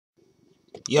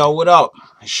Yo, what up?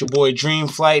 It's your boy Dream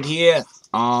Flight here.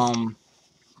 I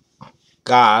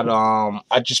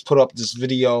just put up this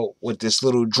video with this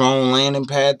little drone landing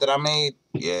pad that I made.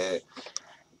 Yeah,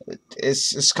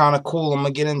 it's kind of cool. I'm gonna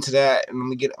get into that,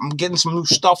 and I'm getting some new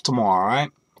stuff tomorrow. All right,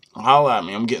 holla at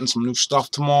me. I'm getting some new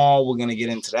stuff tomorrow. We're gonna get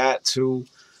into that too.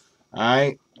 All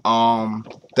right.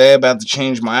 They're about to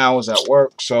change my hours at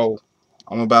work, so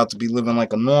I'm about to be living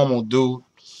like a normal dude.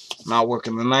 Not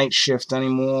working the night shift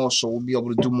anymore, so we'll be able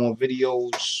to do more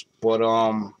videos. But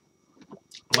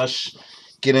let's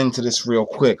get into this real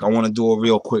quick. I want to do a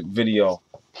real quick video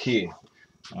here.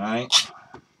 All right,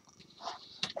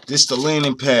 this the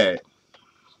landing pad.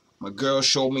 My girl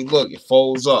showed me. Look, it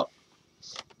folds up.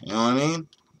 You know what I mean?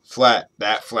 Flat,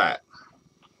 that flat.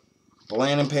 The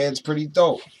landing pad's pretty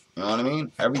dope. You know what I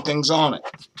mean? Everything's on it.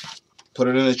 Put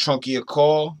it in the trunk of your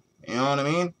car. You know what I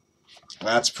mean?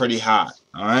 That's pretty hot.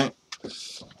 All right.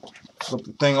 Flip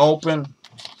the thing open.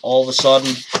 All of a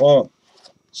sudden, boom.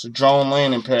 It's a drone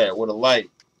landing pad with a light.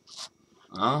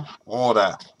 All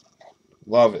that.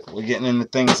 Love it. We're getting into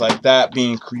things like that,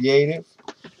 being creative.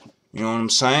 You know what I'm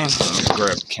saying? Let me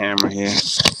grab the camera here.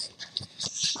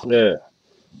 Yeah.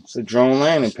 It's a drone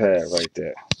landing pad right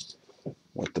there.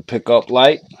 With the pickup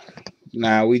light.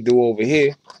 Now we do over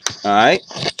here. Alright.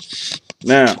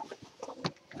 Now,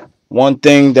 one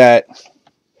thing that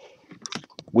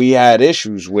we had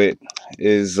issues with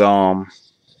is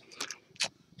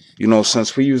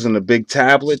since we're using the big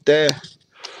tablet there,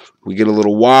 we get a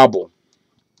little wobble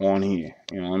on here.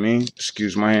 You know what I mean?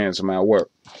 Excuse my hands, I'm at work.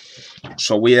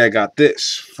 So we had got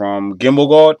this from Gimbal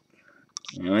Guard.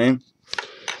 You know what I mean?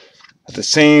 At the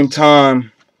same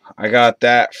time, I got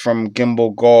that from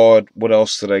Gimbal Guard. What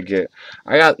else did I get?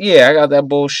 I got that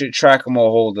bullshit Trackamo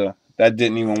holder. That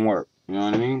didn't even work. You know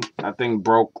what I mean? That thing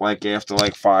broke after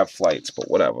 5 flights, but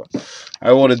whatever.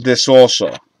 I ordered this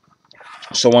also.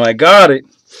 So when I got it,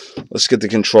 let's get the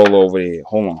controller over here.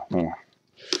 Hold on.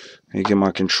 Let me get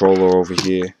my controller over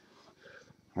here.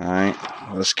 Alright,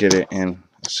 let's get it in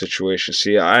a situation.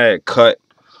 See, I cut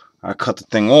the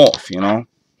thing off, you know?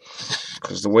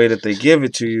 Because the way that they give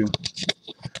it to you,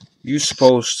 you're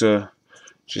supposed to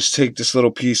just take this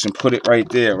little piece and put it right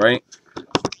there, right?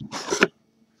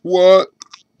 What?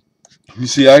 You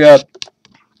see, I got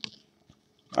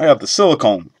the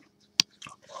silicone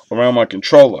around my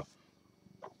controller.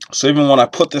 So even when I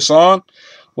put this on,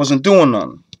 wasn't doing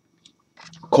nothing.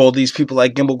 Called these people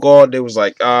like Gimbal Guard. They was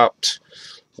like,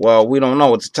 well, we don't know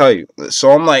what to tell you.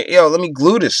 So I'm like, yo, let me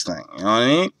glue this thing. You know what I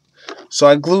mean? So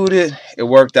I glued it. It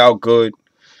worked out good.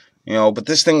 You know, but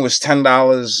this thing was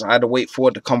 $10. I had to wait for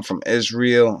it to come from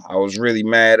Israel. I was really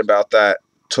mad about that.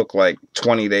 Took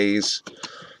 20 days.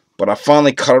 But I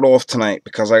finally cut it off tonight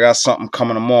because I got something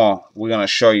coming tomorrow. We're going to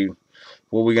show you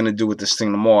what we're going to do with this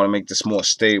thing tomorrow to make this more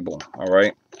stable.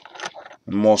 Alright?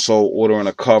 I'm also ordering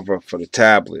a cover for the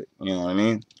tablet. You know what I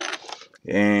mean?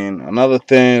 And another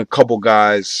thing, a couple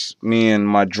guys, me and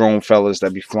my drone fellas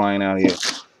that be flying out here,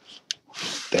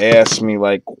 they asked me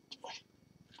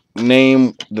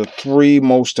name the 3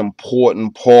 most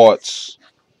important parts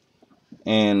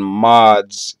and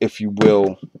mods, if you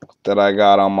will, that I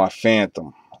got on my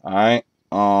Phantom. Alright?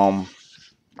 Number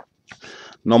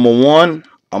 1,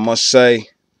 I must say,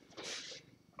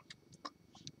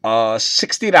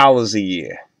 $60 a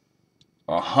year.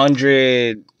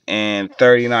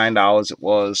 $139 it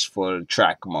was for the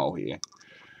Trackamo here.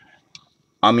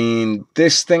 I mean,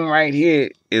 this thing right here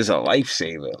is a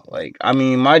lifesaver.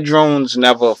 My drone's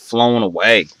never flown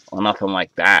away or nothing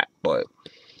like that, but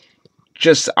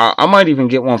I might even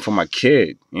get one for my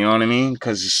kid, you know what I mean?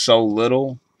 Because it's so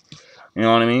little, you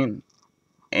know what I mean?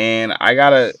 And I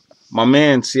got mine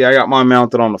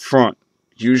mounted on the front.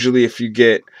 Usually if you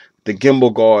get the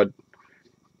Gimbal Guard,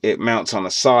 it mounts on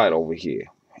the side over here.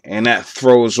 And that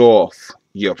throws off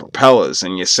your propellers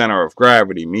and your center of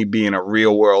gravity. Me being a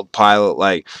real world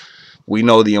pilot, we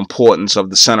know the importance of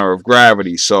the center of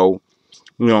gravity. So,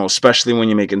 especially when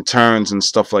you're making turns and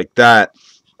stuff like that,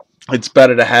 it's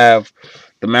better to have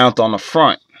the mount on the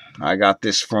front. I got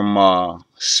this from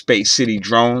Space City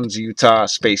Drones, Utah,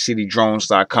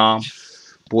 spacecitydrones.com.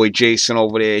 Boy Jason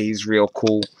over there, he's real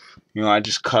cool. I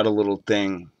just cut a little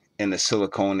thing in the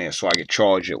silicone there so I could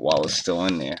charge it while it's still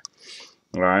in there.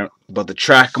 All right, but the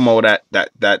Trackamo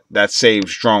that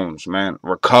saves drones, man.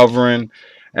 Recovering,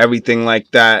 everything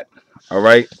like that. All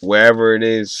right, wherever it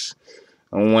is,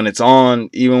 and when it's on,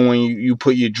 even when you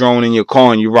put your drone in your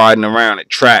car and you're riding around, it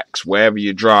tracks wherever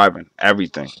you're driving.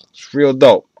 Everything. It's real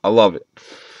dope. I love it.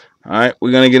 All right,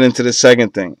 we're gonna get into the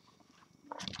second thing.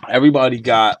 Everybody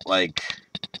got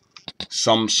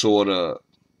some sort of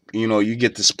you know, you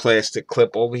get this plastic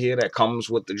clip over here that comes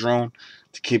with the drone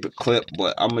to keep it clipped.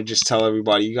 But I'm gonna just tell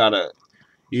everybody, you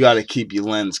gotta keep your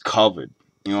lens covered.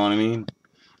 You know what I mean?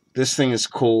 This thing is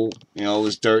cool. You know, it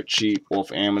was dirt cheap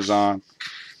off Amazon.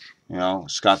 You know,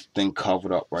 it's got the thing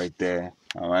covered up right there.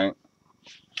 All right,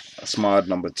 that's mod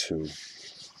number 2.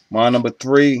 Mod number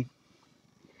 3,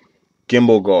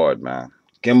 gimbal guard, man.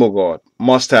 Gimbal guard,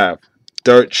 must have.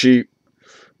 Dirt cheap.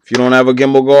 If you don't have a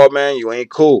gimbal guard, man, you ain't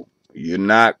cool. You're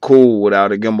not cool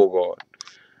without a gimbal guard.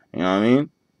 You know what I mean?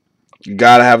 You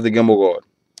gotta have the gimbal guard.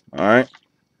 All right,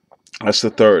 that's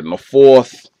the 3rd. And the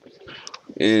 4th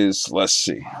is, let's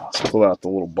see. Let's pull out the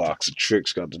little box of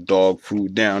tricks. Got the dog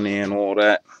food down there and all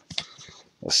that.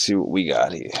 Let's see what we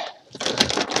got here.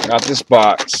 Got this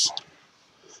box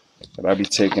that I be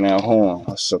taking out home.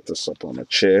 Let's set this up on a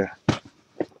chair.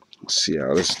 Let's see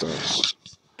how this does.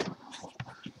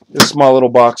 This is my little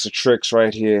box of tricks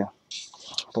right here.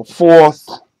 The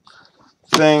 4th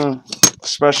thing,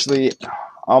 especially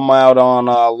I'm out on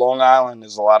Long Island.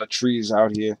 There's a lot of trees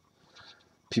out here.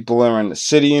 People are in the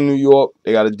city in New York.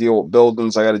 They got to deal with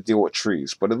buildings. I got to deal with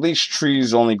trees. But at least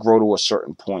trees only grow to a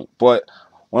certain point. But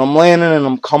when I'm landing and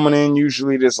I'm coming in,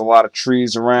 usually there's a lot of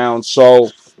trees around. So,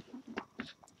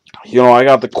 you know, I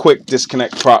got the quick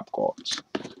disconnect prop guards.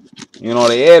 You know,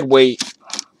 they add weight.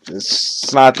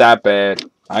 It's not that bad.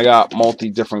 I got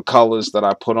different colors that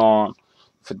I put on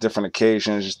for different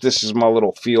occasions. This is my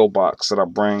little field box that I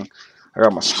bring. I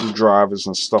got my screwdrivers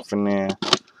and stuff in there.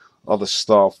 Other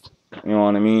stuff. You know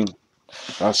what I mean?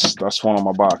 That's one of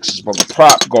my boxes. But the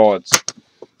prop guards,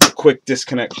 quick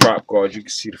disconnect prop guards, you can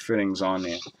see the fittings on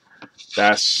there.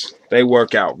 They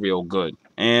work out real good.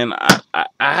 And I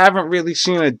haven't really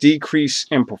seen a decrease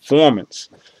in performance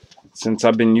since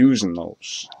I've been using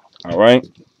those. Alright?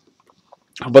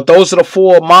 But those are the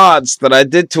 4 mods that I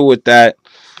did to it that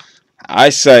I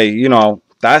say, you know,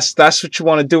 that's what you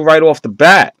want to do right off the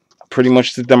bat. I pretty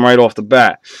much did them right off the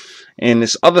bat. And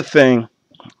this other thing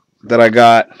that I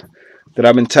got that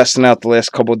I've been testing out the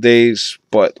last couple of days,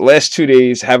 but last 2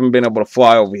 days haven't been able to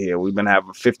fly over here. We've been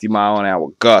having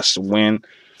 50-mile-an-hour gusts of wind.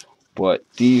 But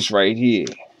these right here,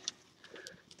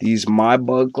 these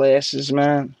MyBug glasses,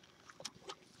 man,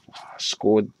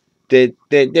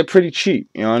 they're pretty cheap,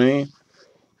 you know what I mean?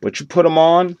 But you put them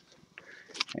on,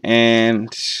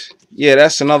 and yeah,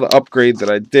 that's another upgrade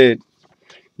that I did.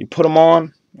 You put them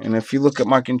on, and if you look at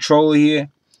my controller here,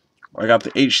 I got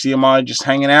the HDMI just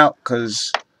hanging out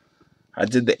because I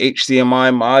did the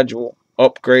HDMI module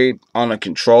upgrade on a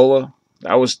controller.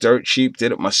 That was dirt cheap.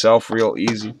 Did it myself real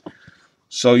easy.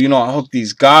 So, you know, I hooked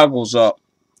these goggles up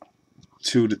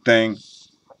to the thing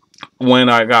when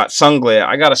I got sun glare.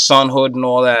 I got a sun hood and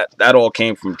all that. That all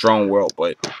came from Drone World.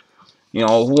 But, you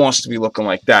know, who wants to be looking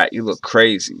like that? You look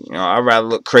crazy. You know, I'd rather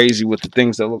look crazy with the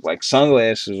things that look like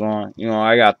sunglasses on. You know,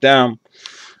 I got them.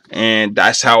 And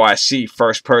that's how I see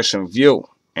first-person view.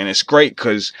 And it's great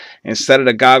because instead of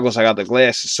the goggles, I got the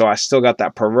glasses. So I still got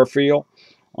that peripheral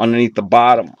underneath the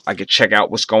bottom. I could check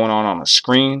out what's going on the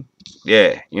screen.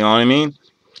 Yeah, you know what I mean?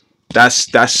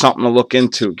 That's something to look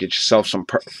into. Get yourself some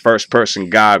first-person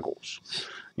goggles.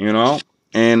 You know?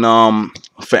 And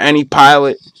for any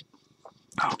pilot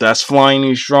that's flying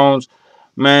these drones,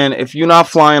 man, if you're not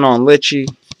flying on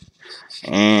Litchi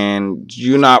and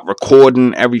you're not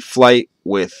recording every flight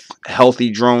with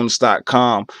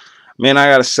healthydrones.com, man, I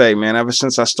gotta say, man, ever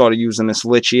since I started using this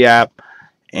Litchi app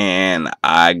and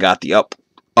I got the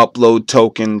upload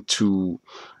token to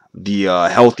the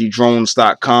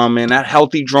healthydrones.com, man, that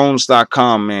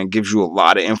healthydrones.com, man, gives you a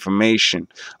lot of information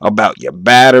about your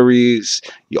batteries,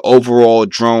 your overall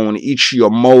drone, each of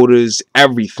your motors,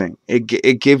 everything.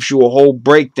 It gives you a whole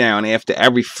breakdown after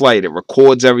every flight. It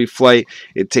records every flight.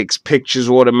 It takes pictures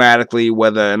automatically,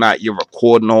 whether or not you're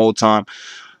recording the whole time.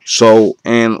 So,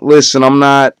 and listen,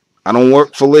 I don't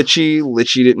work for Litchi.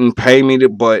 Litchi didn't pay me to,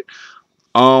 but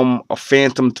a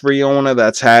Phantom 3 owner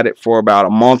that's had it for about a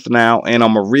month now, and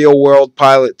I'm a real world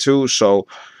pilot too, so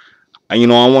you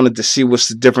know, I wanted to see what's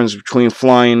the difference between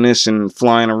flying this and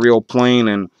flying a real plane,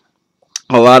 and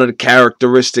a lot of the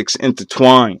characteristics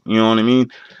intertwine, you know what I mean?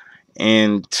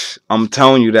 And I'm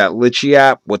telling you, that Litchi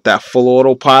app with that full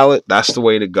autopilot, that's the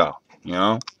way to go, you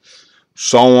know?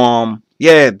 So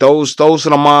yeah, those are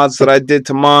the mods that I did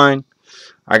to mine.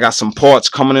 I got some parts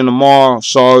coming in tomorrow.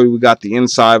 Sorry we got the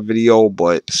inside video,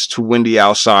 but it's too windy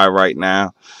outside right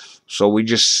now. So we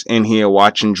just in here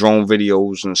watching drone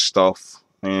videos and stuff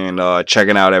and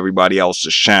checking out everybody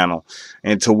else's channel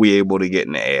until we able to get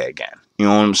in the air again. You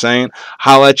know what I'm saying?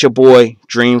 Holla at your boy,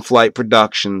 Dream Flight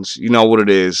Productions. You know what it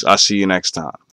is. I'll see you next time.